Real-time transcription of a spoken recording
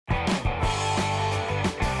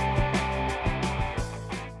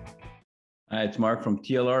Hi, it's Mark from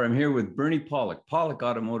TLR. I'm here with Bernie Pollock, Pollock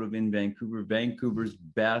Automotive in Vancouver, Vancouver's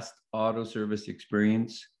best auto service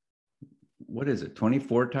experience. What is it,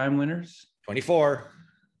 24-time winners? 24.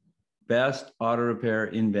 Best auto repair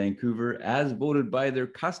in Vancouver as voted by their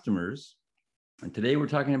customers. And today we're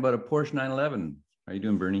talking about a Porsche 911. How are you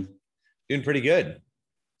doing, Bernie? Doing pretty good.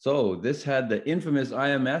 So this had the infamous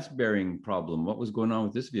IMS bearing problem. What was going on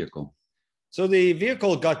with this vehicle? So the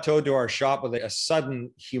vehicle got towed to our shop with a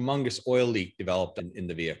sudden humongous oil leak developed in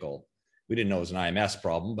the vehicle. We didn't know it was an IMS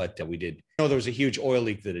problem, but we did know there was a huge oil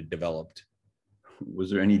leak that had developed.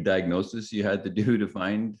 Was there any diagnosis you had to do to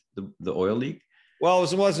find the oil leak? Well,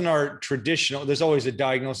 it wasn't our traditional, there's always a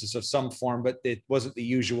diagnosis of some form, but it wasn't the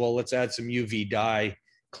usual, let's add some UV dye,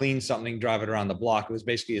 clean something, drive it around the block. It was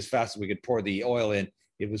basically as fast as we could pour the oil in,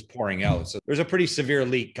 it was pouring out. So there's a pretty severe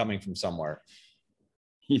leak coming from somewhere.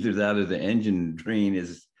 Either that or the engine drain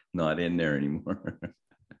is not in there anymore.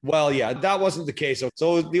 Well, yeah, that wasn't the case.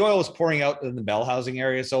 So the oil was pouring out in the bell housing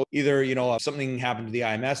area. So either, something happened to the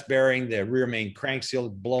IMS bearing, the rear main crank seal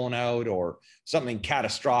had blown out, or something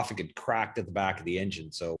catastrophic had cracked at the back of the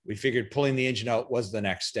engine. So we figured pulling the engine out was the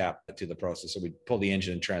next step to the process. So we pulled the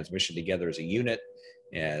engine and transmission together as a unit,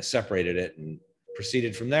 separated it, and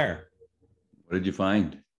proceeded from there. What did you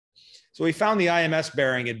find? So we found the IMS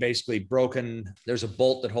bearing had basically broken. There's a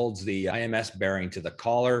bolt that holds the IMS bearing to the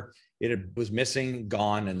collar. It was missing,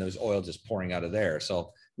 gone, and there was oil just pouring out of there.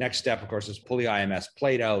 So next step, of course, is pull the IMS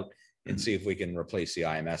plate out and see if we can replace the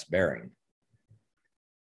IMS bearing.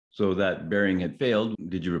 So that bearing had failed.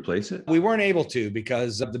 Did you replace it? We weren't able to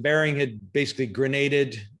because the bearing had basically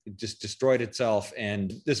grenaded, it just destroyed itself,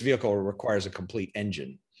 and this vehicle requires a complete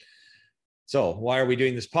engine. So why are we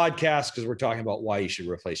doing this podcast? Because we're talking about why you should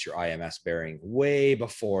replace your IMS bearing way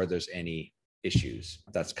before there's any issues.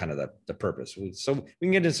 That's kind of the purpose. So we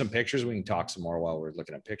can get into some pictures. We can talk some more while we're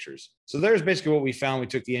looking at pictures. So there's basically what we found. We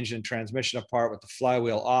took the engine and transmission apart with the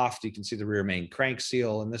flywheel off. You can see the rear main crank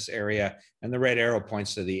seal in this area, and the red arrow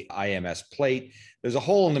points to the IMS plate. There's a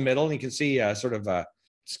hole in the middle, and you can see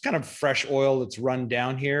it's kind of fresh oil that's run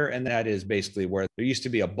down here. And that is basically where there used to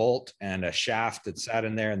be a bolt and a shaft that sat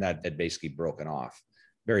in there, and that had basically broken off.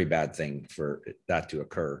 Very bad thing for that to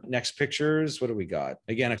occur. Next pictures, what do we got?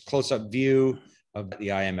 Again, a close-up view of the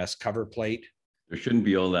IMS cover plate. There shouldn't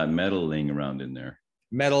be all that metal laying around in there.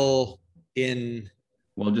 Metal in?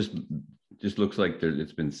 Well, just looks like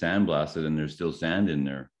it's been sandblasted and there's still sand in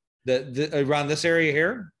there. Around this area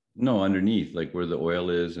here? No, underneath, like where the oil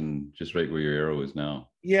is and just right where your arrow is now.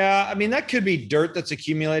 Yeah, I mean, that could be dirt that's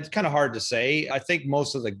accumulated. It's kind of hard to say. I think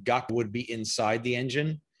most of the gunk would be inside the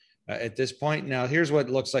engine at this point. Now, here's what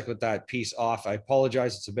it looks like with that piece off. I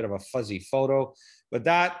apologize. It's a bit of a fuzzy photo, but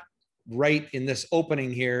that right in this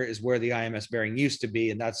opening here is where the IMS bearing used to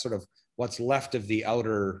be. And that's sort of what's left of the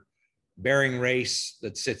outer bearing race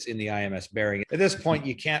that sits in the IMS bearing. At this point,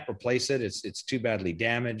 you can't replace it. It's too badly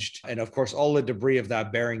damaged. And of course, all the debris of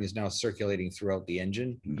that bearing is now circulating throughout the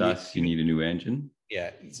engine. Thus, you need a new engine.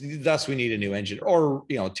 Yeah, thus we need a new engine, or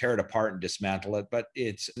tear it apart and dismantle it. But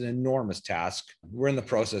it's an enormous task. We're in the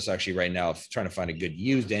process actually right now of trying to find a good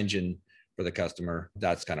used engine for the customer.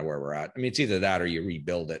 That's kind of where we're at. I mean, it's either that or you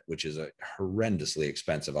rebuild it, which is a horrendously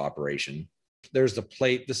expensive operation. There's the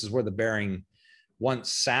plate. This is where the bearing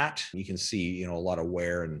once sat. You can see, a lot of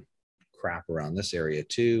wear and crap around this area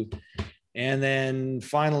too. And then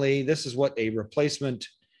finally, this is what a replacement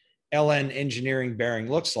LN engineering bearing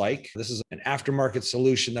looks like. This is an aftermarket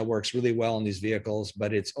solution that works really well in these vehicles,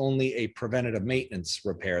 but it's only a preventative maintenance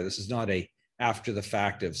repair. This is not a after the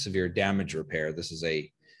fact of severe damage repair. This is a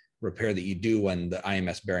repair that you do when the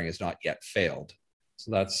IMS bearing has not yet failed. So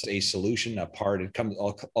that's a solution, a part. It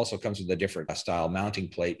also comes with a different style mounting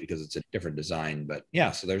plate because it's a different design. But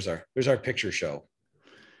yeah, so there's our picture show.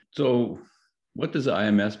 So what does the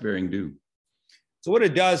IMS bearing do? So what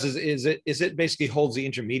it does is it basically holds the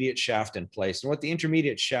intermediate shaft in place. And what the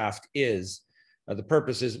intermediate shaft is, the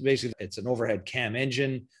purpose is basically it's an overhead cam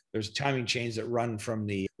engine. There's timing chains that run from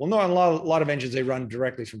a lot of engines, they run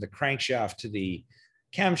directly from the crankshaft to the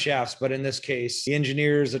camshafts. But in this case, the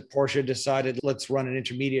engineers at Porsche decided let's run an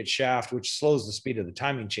intermediate shaft, which slows the speed of the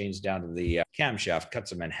timing chains down to the camshaft, cuts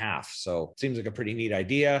them in half. So it seems like a pretty neat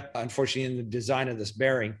idea. Unfortunately, in the design of this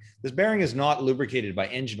bearing is not lubricated by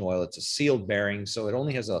engine oil. It's a sealed bearing, so it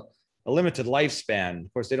only has a limited lifespan.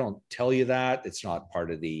 Of course, they don't tell you that. It's not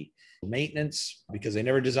part of the maintenance because they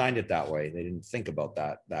never designed it that way. They didn't think about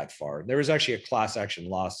that far. There was actually a class action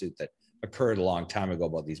lawsuit that occurred a long time ago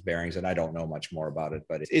about these bearings, and I don't know much more about it,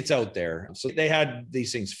 but it's out there. So they had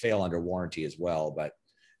these things fail under warranty as well, but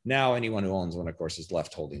Now, anyone who owns one, of course, is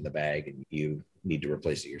left holding the bag and you need to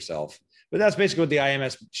replace it yourself. But that's basically what the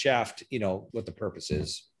IMS shaft, what the purpose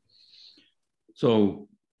is. So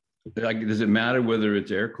does it matter whether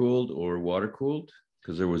it's air cooled or water cooled?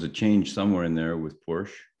 Because there was a change somewhere in there with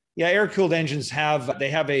Porsche. Yeah, air-cooled engines have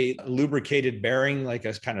a lubricated bearing, like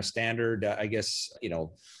a kind of standard, a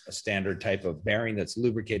standard type of bearing that's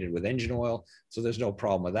lubricated with engine oil. So there's no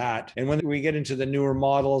problem with that. And when we get into the newer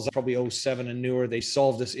models, probably 07 and newer, they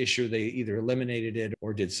solved this issue. They either eliminated it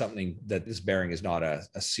or did something that this bearing is not a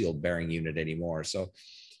sealed bearing unit anymore. So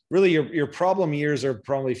really your problem years are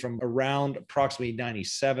probably from around approximately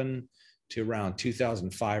 97 to around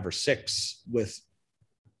 2005 or 6, with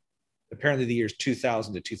apparently the years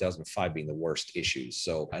 2000 to 2005 being the worst issues.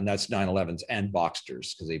 So, and that's 911s and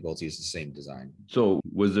Boxsters because they both use the same design. So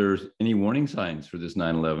was there any warning signs for this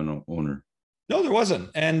 911 owner? No, there wasn't.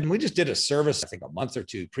 And we just did a service, I think a month or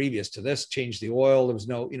two previous to this, changed the oil. There was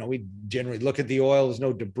no, we generally look at the oil. There's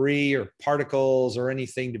no debris or particles or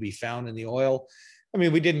anything to be found in the oil. I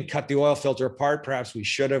mean, we didn't cut the oil filter apart. Perhaps we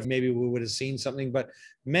should have, maybe we would have seen something, but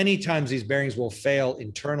many times these bearings will fail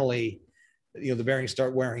internally. The bearings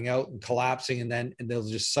start wearing out and collapsing, and they'll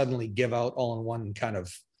just suddenly give out all in one kind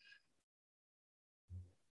of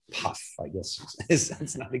puff, I guess.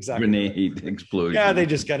 It's not exactly grenade explosion. Yeah, they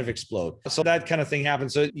just kind of explode. So that kind of thing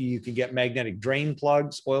happens. So you can get magnetic drain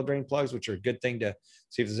plugs, oil drain plugs, which are a good thing to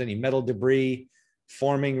see if there's any metal debris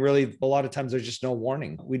forming. Really, a lot of times there's just no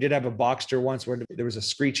warning. We did have a Boxster once where there was a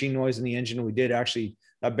screeching noise in the engine. We did actually,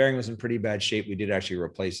 that bearing was in pretty bad shape. We did actually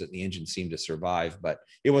replace it and the engine seemed to survive, but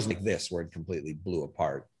it wasn't like this where it completely blew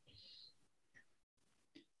apart.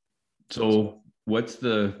 So what's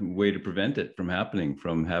the way to prevent it from happening,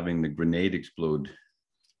 from having the grenade explode?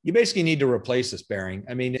 You basically need to replace this bearing.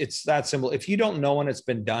 I mean, it's that simple. If you don't know when it's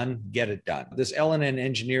been done, get it done. This L&N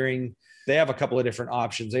Engineering, they have a couple of different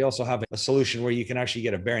options. They also have a solution where you can actually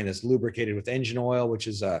get a bearing that's lubricated with engine oil, which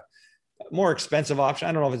is a more expensive option.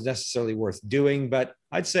 I don't know if it's necessarily worth doing, but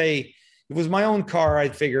I'd say if it was my own car,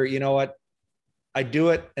 I'd figure, you know what, I'd do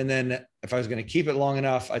it. And then if I was going to keep it long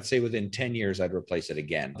enough, I'd say within 10 years, I'd replace it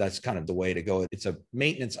again. That's kind of the way to go. It's a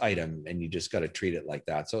maintenance item and you just got to treat it like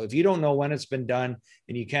that. So if you don't know when it's been done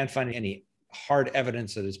and you can't find any hard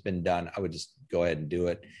evidence that it's been done, I would just go ahead and do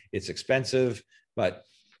it. It's expensive, but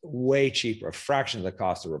way cheaper, a fraction of the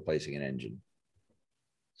cost of replacing an engine.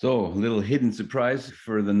 So a little hidden surprise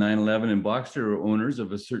for the 911 and Boxster owners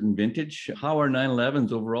of a certain vintage. How are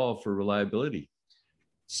 911s overall for reliability?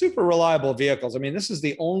 Super reliable vehicles. I mean, this is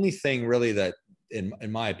the only thing really that, in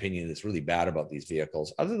my opinion, that's really bad about these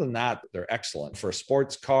vehicles. Other than that, they're excellent. For a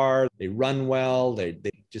sports car, they run well. They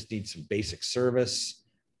just need some basic service.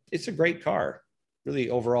 It's a great car. Really,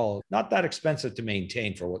 overall, not that expensive to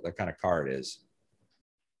maintain for what the kind of car it is.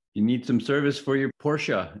 You need some service for your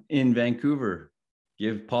Porsche in Vancouver.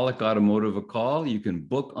 Give Pollock Automotive a call. You can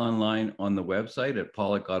book online on the website at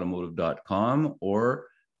pollockautomotive.com or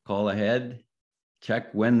call ahead.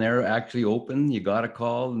 Check when they're actually open. You got to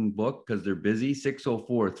call and book because they're busy.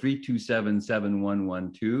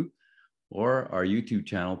 604-327-7112 or our YouTube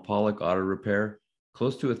channel, Pollock Auto Repair.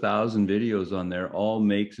 Close to 1,000 videos on there, all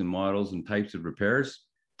makes and models and types of repairs.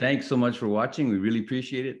 Thanks so much for watching. We really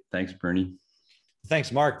appreciate it. Thanks, Bernie.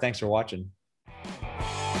 Thanks, Mark. Thanks for watching.